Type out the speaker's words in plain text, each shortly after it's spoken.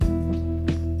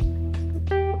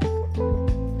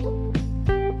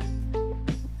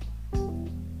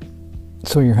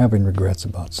So you're having regrets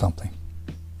about something.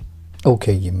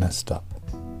 Okay, you messed up.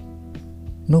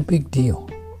 No big deal.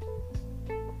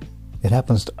 It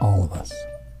happens to all of us.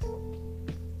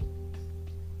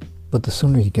 But the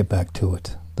sooner you get back to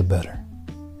it, the better.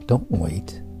 Don't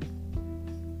wait.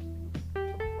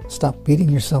 Stop beating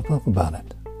yourself up about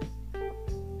it.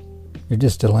 You're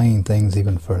just delaying things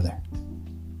even further.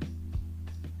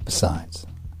 Besides,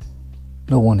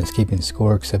 no one is keeping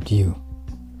score except you.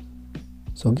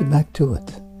 So get back to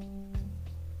it.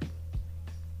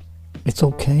 It's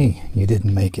okay you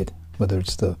didn't make it, whether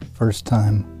it's the first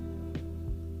time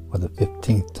or the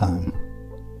 15th time.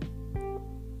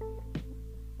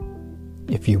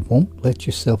 If you won't let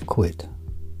yourself quit,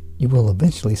 you will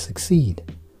eventually succeed.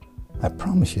 I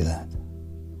promise you that.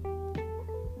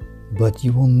 But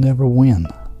you will never win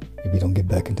if you don't get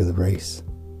back into the race.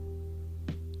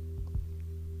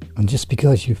 And just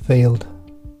because you failed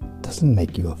doesn't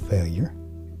make you a failure.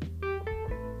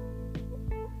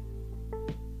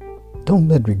 Don't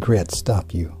let regret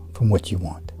stop you from what you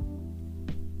want.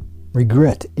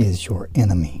 Regret is your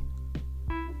enemy.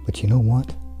 But you know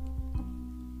what?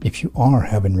 If you are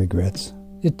having regrets,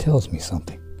 it tells me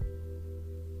something.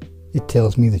 It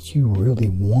tells me that you really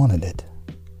wanted it.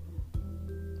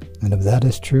 And if that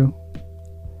is true,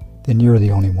 then you're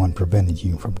the only one preventing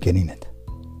you from getting it.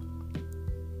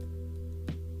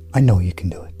 I know you can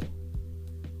do it.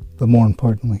 But more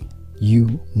importantly,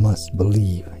 you must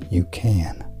believe you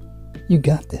can. You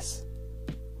got this.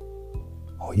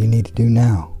 All you need to do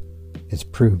now is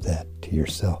prove that to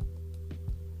yourself.